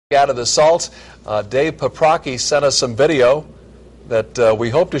Out of the salt, Dave Paprocki sent us some video that we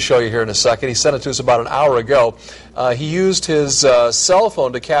hope to show you here in a second. He sent it to us about an hour ago. He used his cell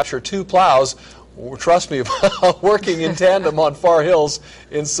phone to capture two plows, trust me, working in tandem on Far Hills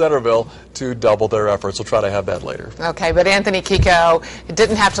in Centerville to double their efforts. We'll try to have that later. Okay, but Anthony Kiko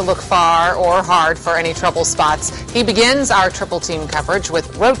didn't have to look far or hard for any trouble spots. He begins our triple team coverage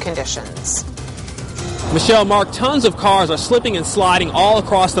with road conditions. Michelle, Mark, tons of cars are slipping and sliding all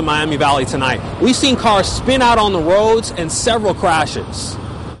across the Miami Valley tonight. We've seen cars spin out on the roads and several crashes.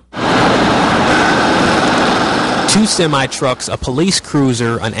 Two semi-trucks, a police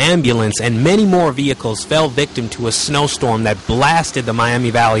cruiser, an ambulance, and many more vehicles fell victim to a snowstorm that blasted the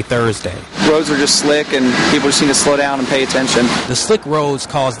Miami Valley Thursday. Roads were just slick and people just need to slow down and pay attention. The slick roads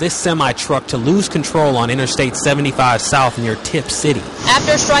caused this semi-truck to lose control on Interstate 75 South near Tip City.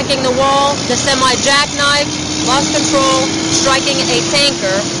 After striking the wall, the semi-jackknifed, lost control, striking a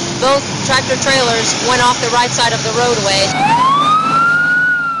tanker. Both tractor-trailers went off the right side of the roadway.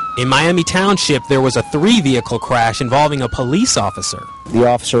 In Miami Township, there was a 3-vehicle crash involving a police officer. The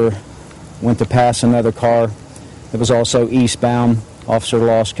officer went to pass another car that was also eastbound. Officer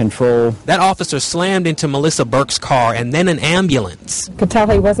lost control. That officer slammed into Melissa Burke's car and then an ambulance. Could tell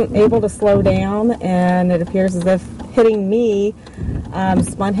he wasn't able to slow down, and it appears as if hitting me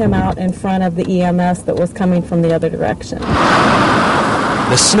spun him out in front of the EMS that was coming from the other direction.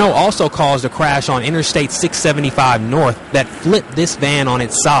 The snow also caused a crash on Interstate 675 North that flipped this van on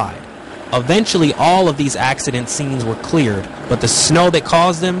its side. Eventually, all of these accident scenes were cleared, but the snow that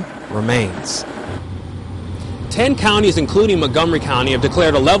caused them remains. 10 counties, including Montgomery County, have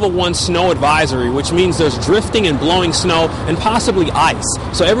declared a level 1 snow advisory, which means there's drifting and blowing snow and possibly ice.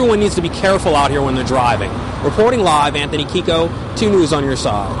 So everyone needs to be careful out here when they're driving. Reporting live, Anthony Kiko, 2 News on your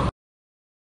side.